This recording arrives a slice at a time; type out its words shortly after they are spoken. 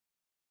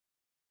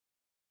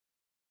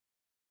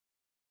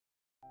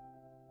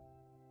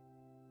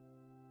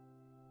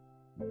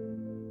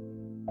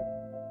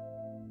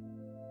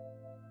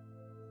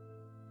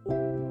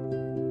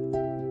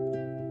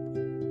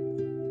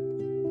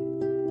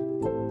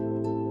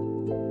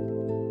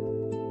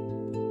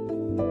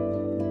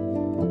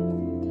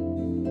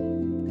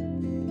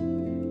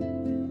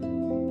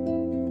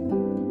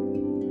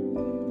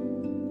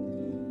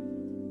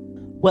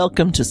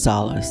Welcome to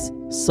Solace,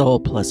 Soul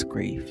Plus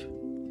Grief.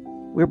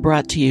 We're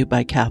brought to you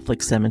by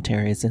Catholic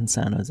Cemeteries in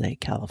San Jose,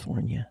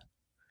 California.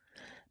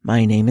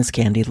 My name is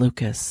Candy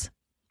Lucas.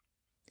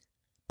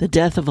 The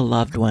death of a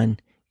loved one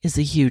is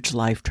a huge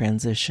life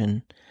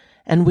transition,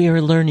 and we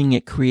are learning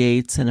it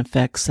creates and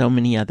affects so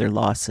many other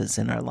losses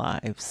in our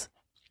lives.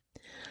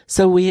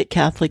 So we at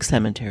Catholic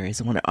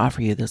Cemeteries want to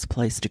offer you this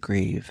place to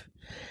grieve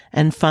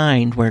and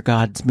find where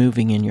God's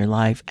moving in your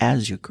life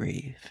as you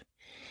grieve.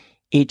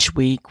 Each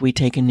week, we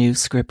take a new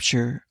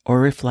scripture or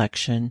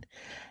reflection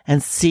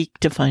and seek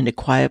to find a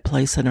quiet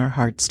place in our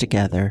hearts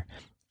together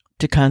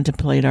to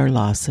contemplate our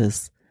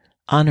losses,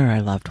 honor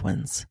our loved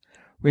ones,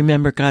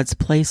 remember God's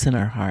place in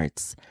our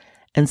hearts,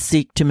 and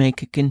seek to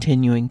make a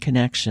continuing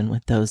connection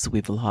with those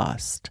we've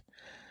lost.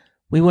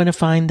 We want to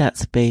find that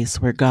space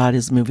where God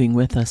is moving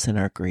with us in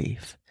our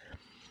grief,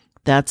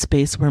 that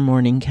space where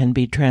mourning can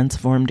be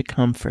transformed to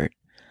comfort,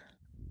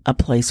 a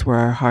place where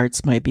our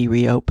hearts might be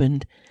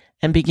reopened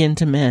and begin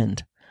to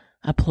mend,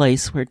 a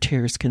place where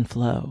tears can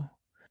flow.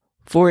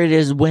 For it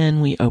is when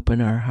we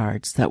open our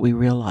hearts that we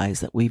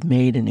realize that we've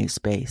made a new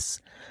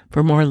space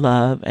for more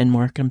love and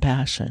more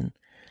compassion,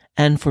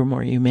 and for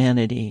more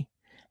humanity,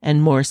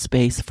 and more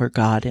space for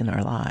God in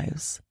our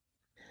lives.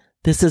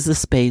 This is a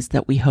space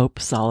that we hope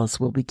Solace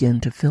will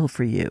begin to fill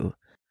for you.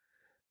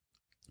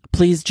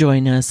 Please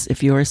join us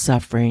if you are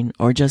suffering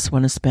or just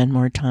want to spend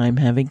more time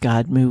having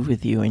God move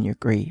with you in your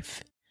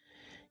grief.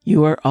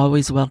 You are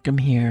always welcome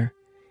here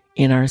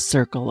in our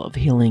circle of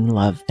healing,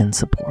 love, and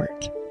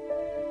support.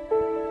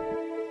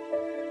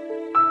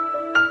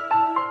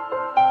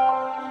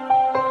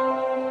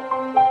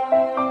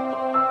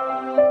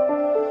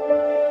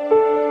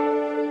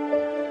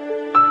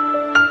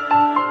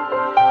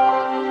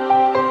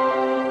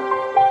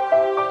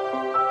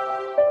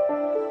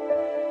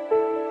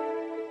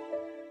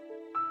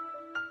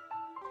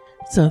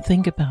 So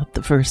think about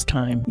the first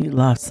time you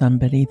lost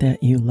somebody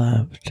that you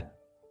loved.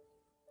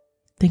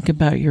 Think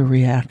about your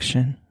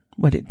reaction,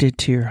 what it did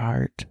to your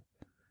heart.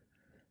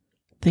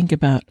 Think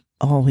about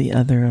all the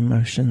other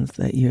emotions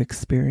that you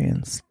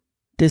experienced.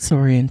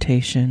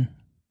 Disorientation,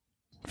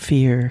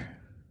 fear,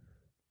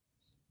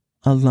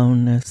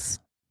 aloneness.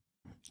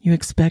 You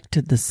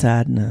expected the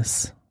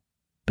sadness,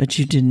 but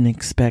you didn't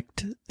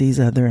expect these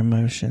other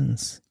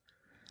emotions.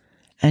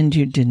 And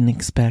you didn't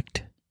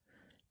expect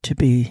to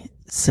be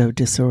so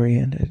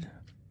disoriented.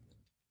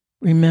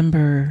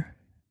 Remember,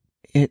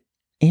 it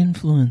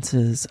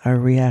influences our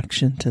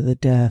reaction to the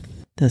death,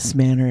 this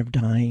manner of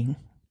dying.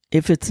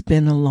 If it's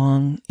been a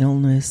long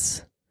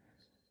illness,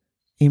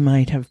 you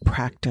might have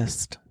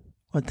practiced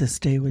what this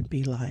day would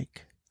be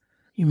like.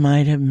 You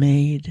might have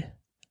made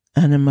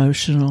an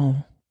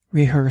emotional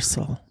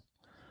rehearsal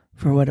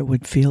for what it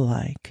would feel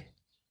like,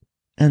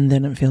 and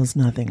then it feels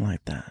nothing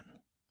like that.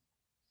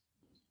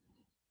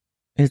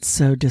 It's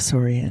so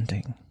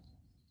disorienting.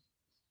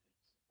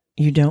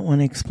 You don't want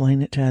to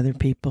explain it to other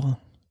people,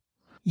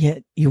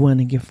 yet you want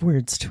to give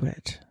words to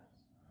it.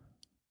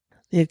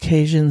 The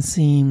occasion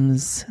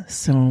seems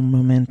so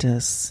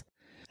momentous,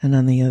 and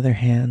on the other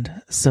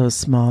hand, so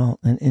small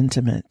and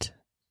intimate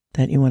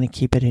that you want to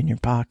keep it in your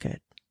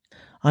pocket.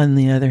 On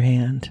the other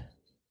hand,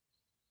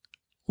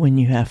 when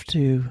you have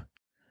to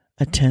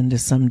attend to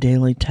some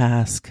daily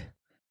task,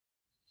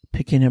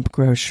 picking up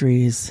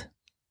groceries,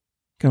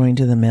 going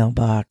to the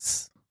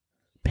mailbox,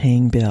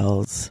 paying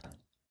bills,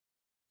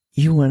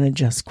 you want to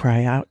just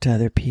cry out to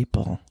other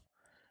people.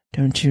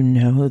 Don't you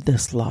know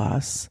this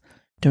loss?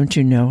 Don't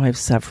you know I've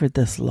suffered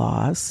this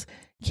loss?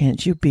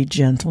 Can't you be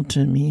gentle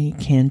to me?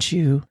 Can't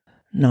you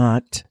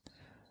not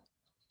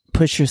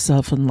push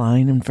yourself in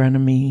line in front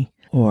of me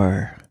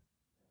or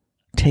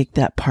take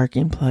that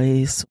parking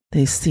place?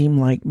 They seem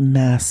like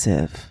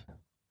massive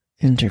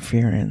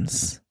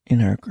interference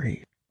in our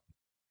grief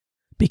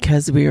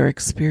because we are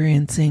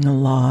experiencing a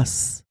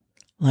loss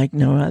like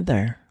no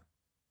other.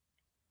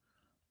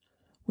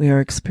 We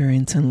are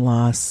experiencing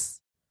loss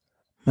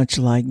much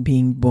like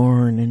being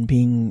born and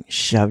being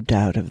shoved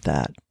out of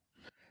that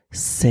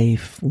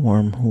safe,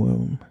 warm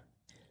womb.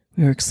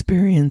 We are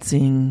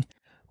experiencing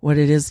what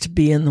it is to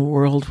be in the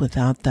world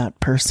without that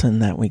person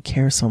that we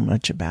care so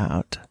much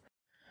about,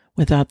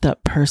 without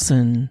that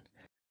person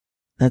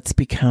that's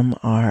become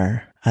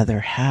our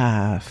other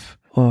half,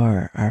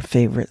 or our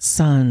favorite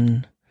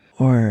son,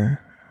 or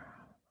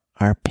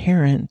our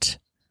parent,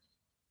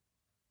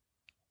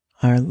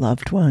 our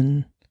loved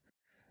one,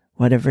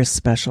 whatever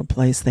special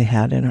place they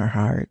had in our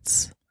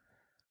hearts.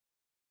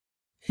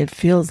 It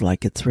feels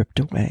like it's ripped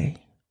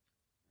away.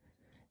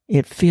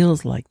 It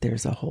feels like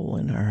there's a hole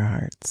in our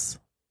hearts.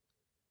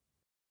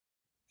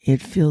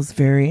 It feels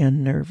very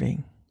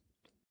unnerving.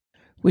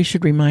 We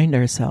should remind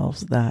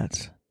ourselves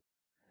that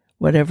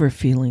whatever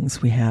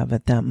feelings we have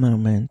at that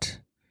moment,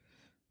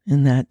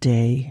 in that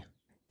day,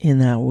 in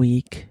that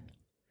week,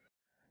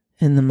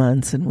 in the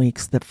months and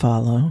weeks that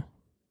follow.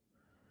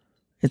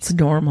 It's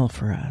normal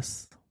for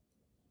us.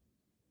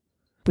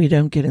 We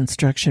don't get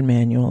instruction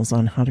manuals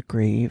on how to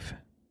grieve,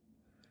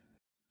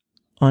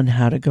 on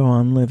how to go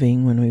on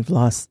living when we've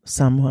lost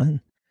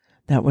someone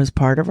that was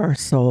part of our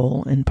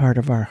soul and part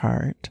of our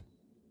heart.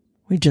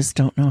 We just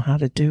don't know how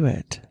to do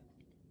it.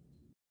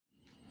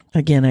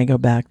 Again, I go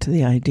back to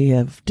the idea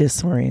of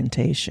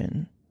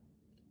disorientation.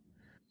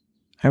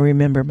 I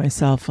remember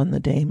myself on the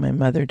day my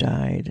mother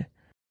died,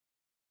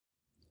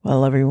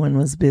 while everyone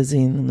was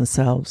busying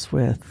themselves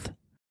with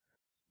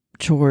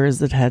chores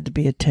that had to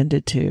be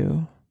attended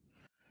to.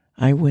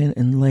 I went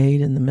and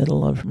laid in the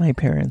middle of my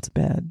parents'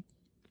 bed,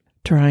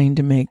 trying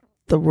to make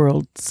the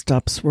world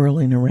stop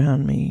swirling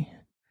around me,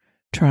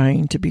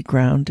 trying to be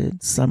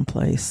grounded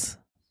someplace.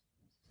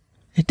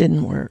 It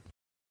didn't work.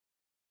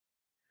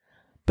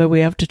 But we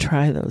have to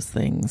try those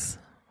things.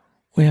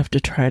 We have to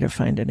try to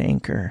find an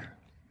anchor.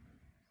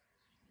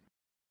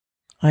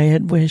 I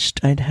had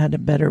wished I'd had a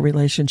better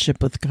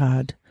relationship with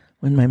God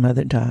when my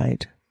mother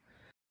died.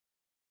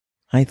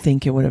 I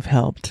think it would have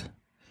helped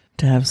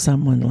to have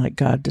someone like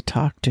God to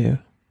talk to,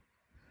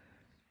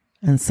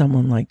 and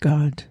someone like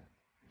God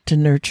to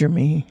nurture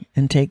me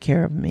and take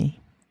care of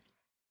me,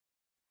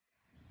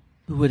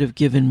 who would have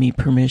given me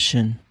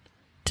permission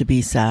to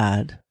be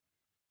sad.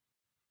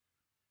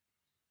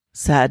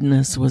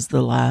 Sadness was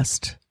the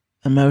last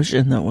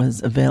emotion that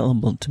was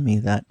available to me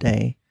that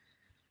day.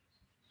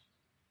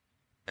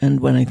 And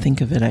when I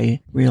think of it,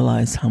 I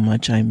realize how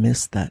much I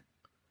missed that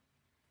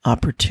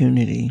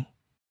opportunity.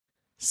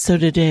 So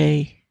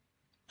today,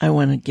 I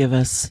want to give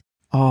us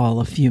all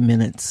a few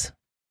minutes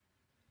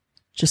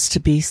just to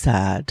be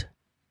sad.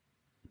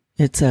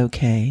 It's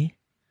okay.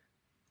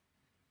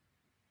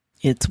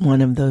 It's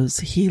one of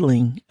those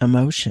healing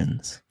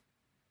emotions.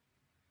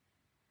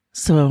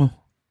 So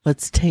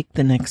let's take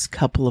the next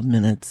couple of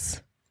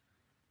minutes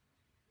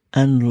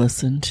and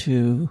listen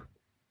to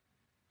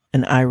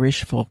an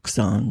Irish folk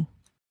song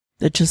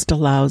that just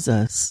allows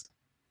us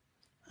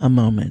a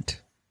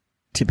moment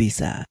to be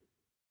sad.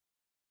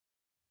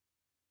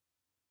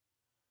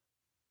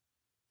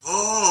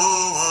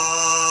 Oh,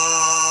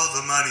 all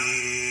the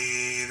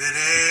money that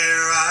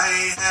e'er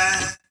I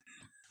had,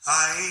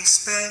 I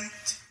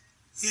spent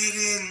it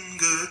in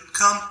good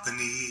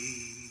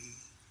company,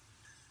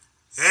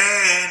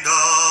 and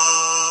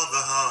all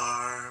the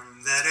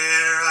harm that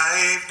e'er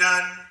I've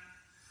done,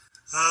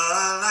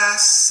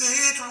 alas,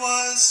 it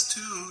was to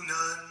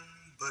none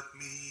but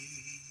me.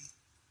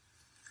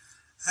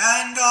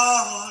 And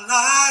all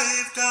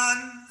I've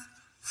done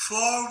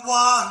for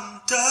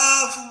want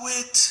of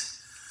wit,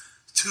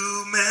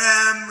 to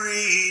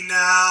memory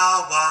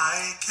now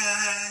I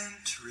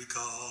can't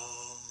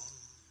recall.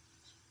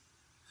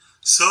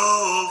 So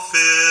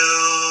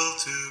fill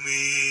to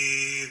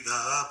me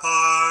the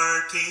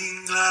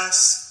parting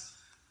glass.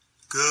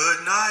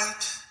 Good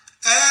night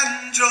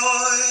and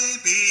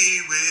joy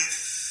be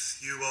with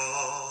you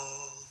all.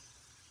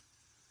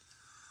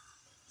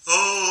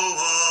 Oh,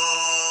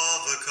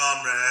 all the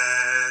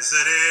comrades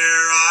that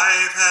e'er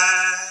I've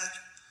had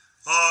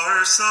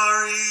are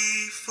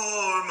sorry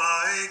for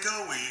my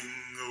going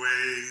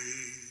away,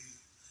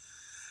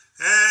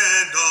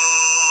 and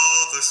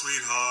all the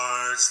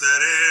sweethearts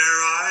that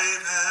e'er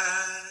I've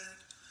had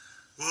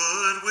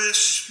would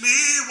wish me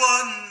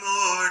one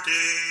more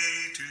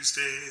day to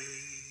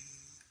stay.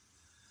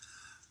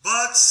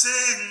 But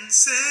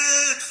since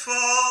it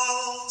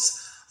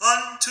falls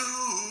unto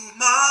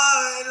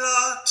my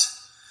lot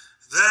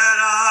that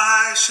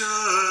I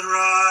should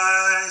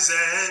rise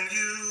and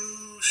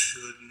you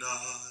should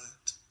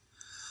not,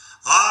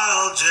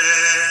 I'll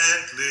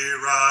gently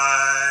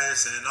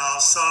rise and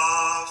I'll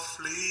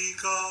softly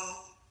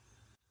call.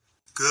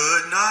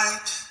 Good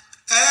night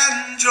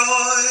and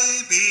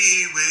joy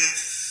be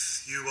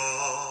with you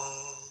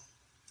all.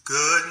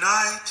 Good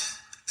night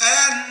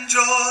and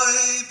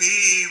joy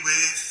be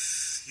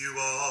with you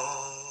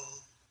all.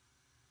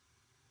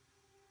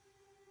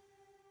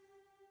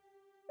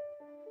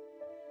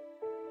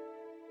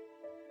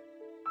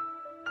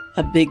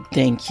 A big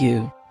thank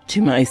you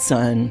to my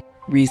son,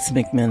 Reese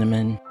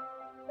McMenamin,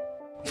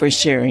 for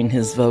sharing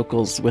his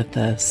vocals with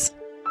us.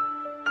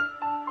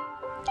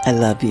 I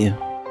love you.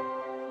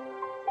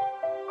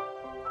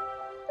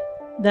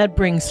 That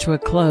brings to a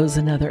close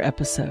another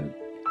episode.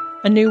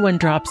 A new one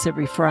drops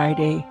every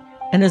Friday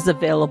and is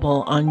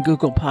available on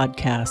Google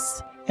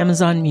Podcasts,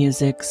 Amazon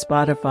Music,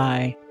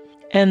 Spotify,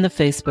 and the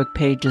Facebook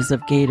pages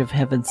of Gate of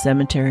Heaven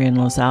Cemetery in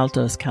Los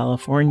Altos,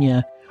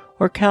 California,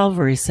 or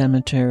Calvary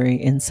Cemetery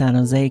in San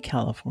Jose,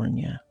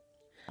 California.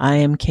 I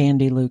am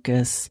Candy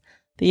Lucas,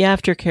 the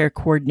aftercare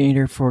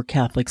coordinator for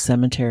Catholic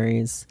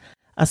Cemeteries,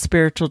 a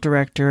spiritual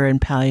director and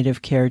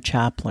palliative care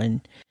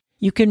chaplain.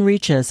 You can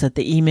reach us at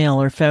the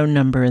email or phone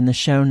number in the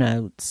show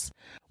notes.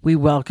 We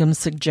welcome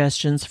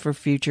suggestions for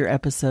future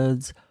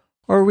episodes,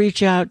 or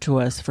reach out to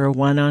us for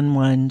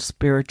one-on-one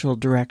spiritual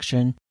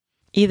direction,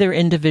 either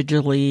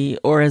individually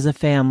or as a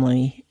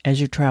family as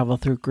you travel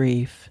through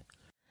grief.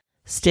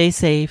 Stay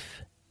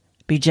safe,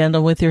 Be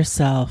gentle with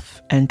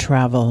yourself and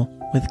travel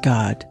with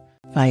God.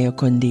 Vaya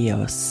con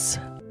Dios.